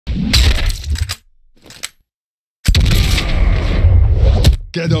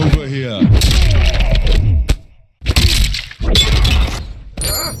Get over here!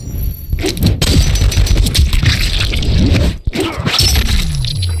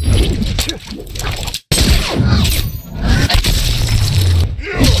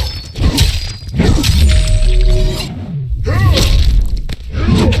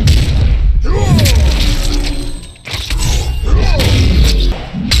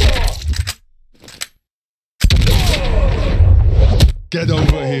 Get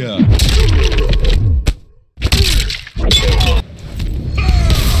over here!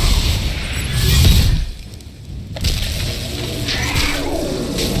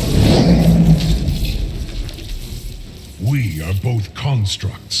 We are both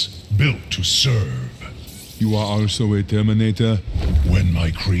constructs, built to serve. You are also a Terminator? When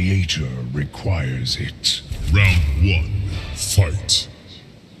my creator requires it. Round 1, fight.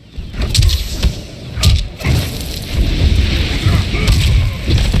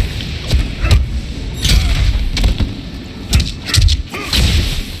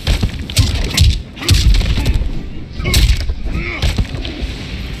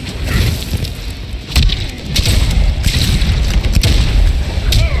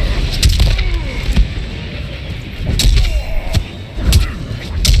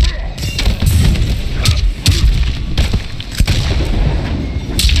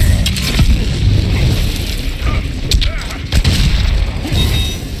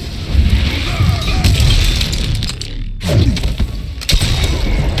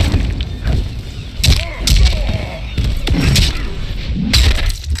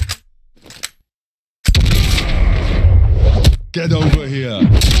 Get over here!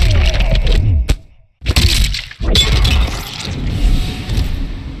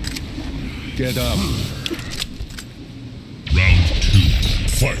 Get up! Round 2,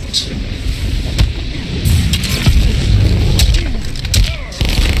 fight!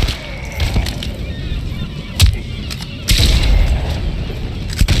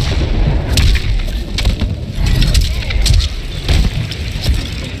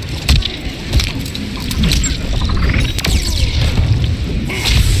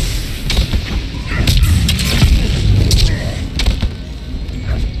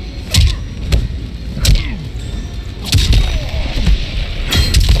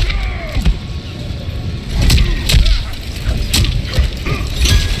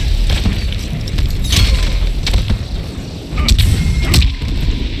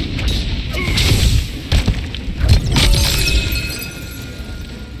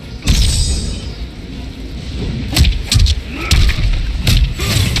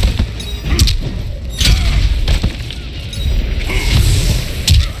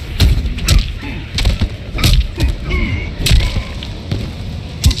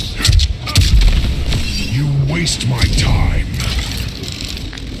 Waste my time.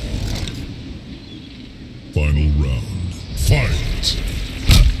 Final round. Fight.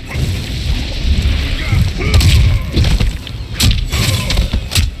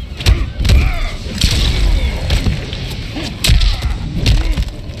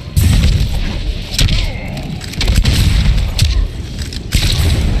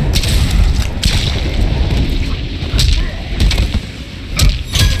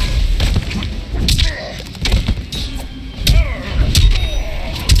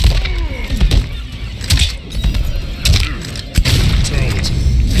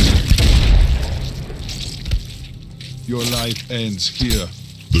 Your life ends here.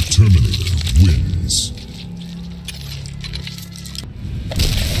 The Terminator wins.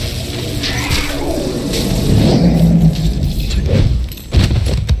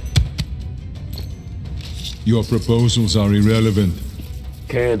 Your proposals are irrelevant.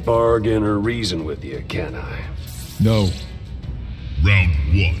 Can't bargain or reason with you, can I? No. Round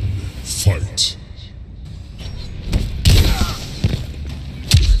 1, fight.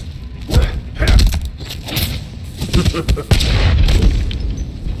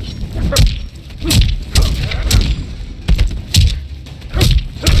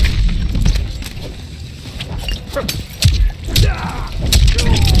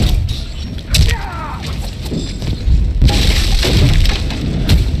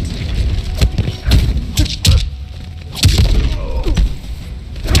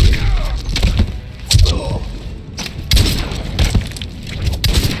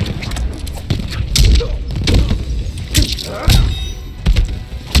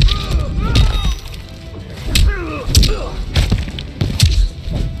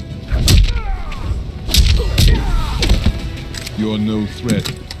 You're no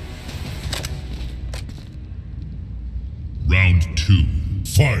threat. Round 2,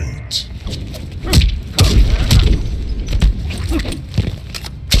 fight.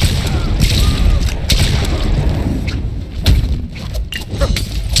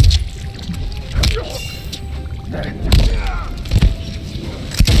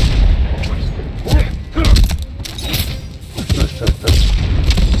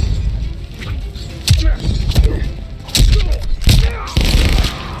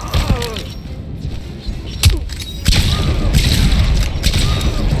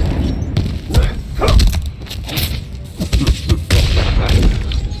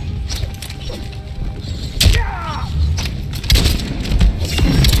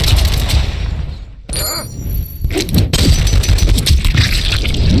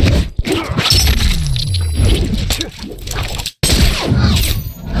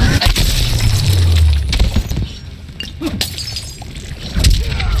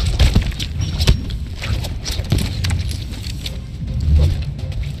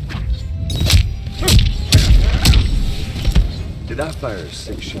 Did I fire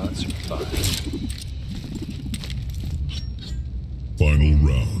 6 shots or 5? Final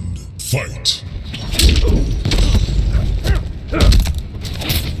round. Fight!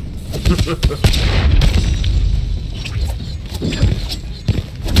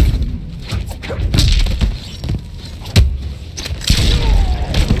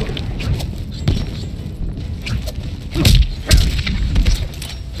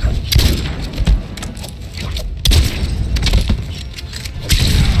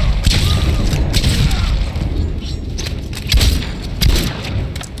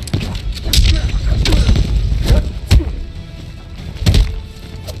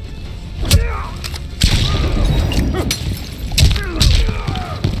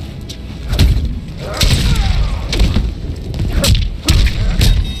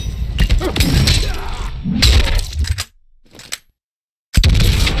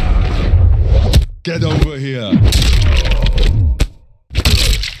 Get over here.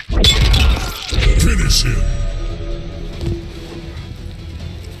 Finish him!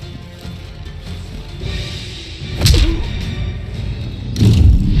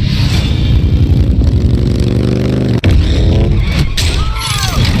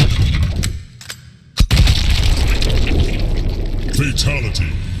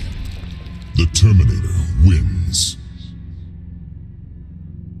 Fatality. The Terminator wins.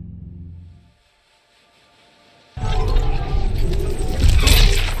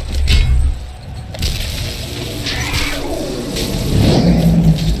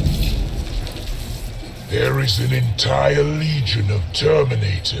 There is an entire legion of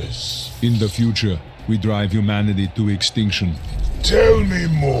Terminators. In the future, we drive humanity to extinction. Tell me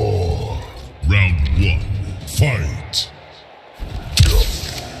more. Round 1. Fight!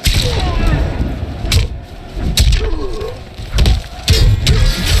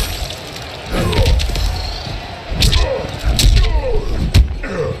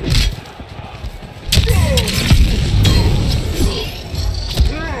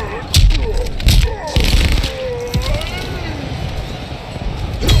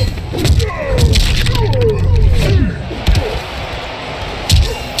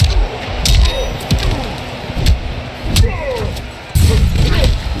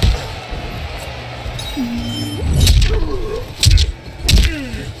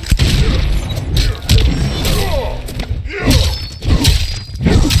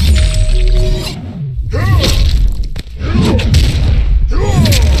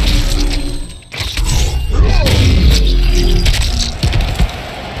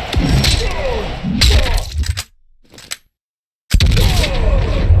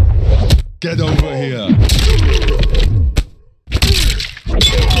 Get over here.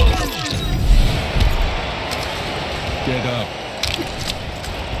 Get up.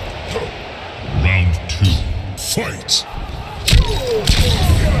 Round 2. Fight!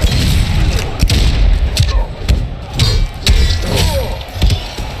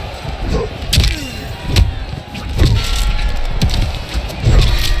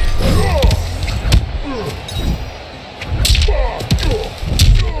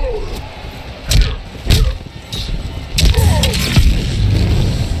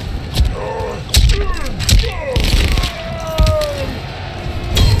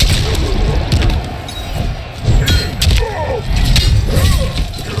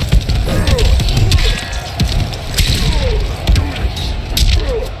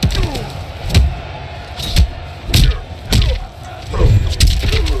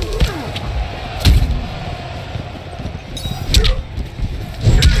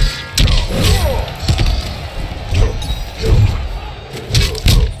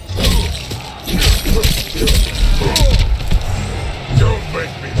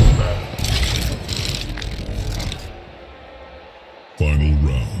 Final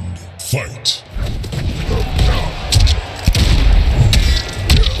round. Fight!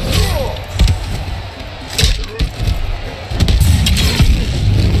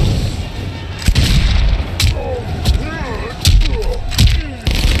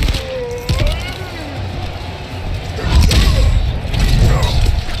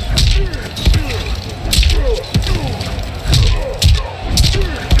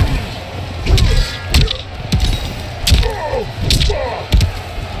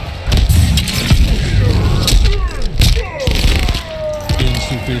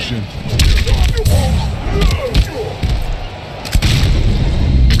 Insufficient.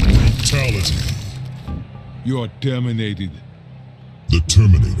 Brutality. You're terminated. The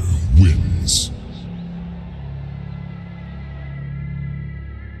Terminator wins.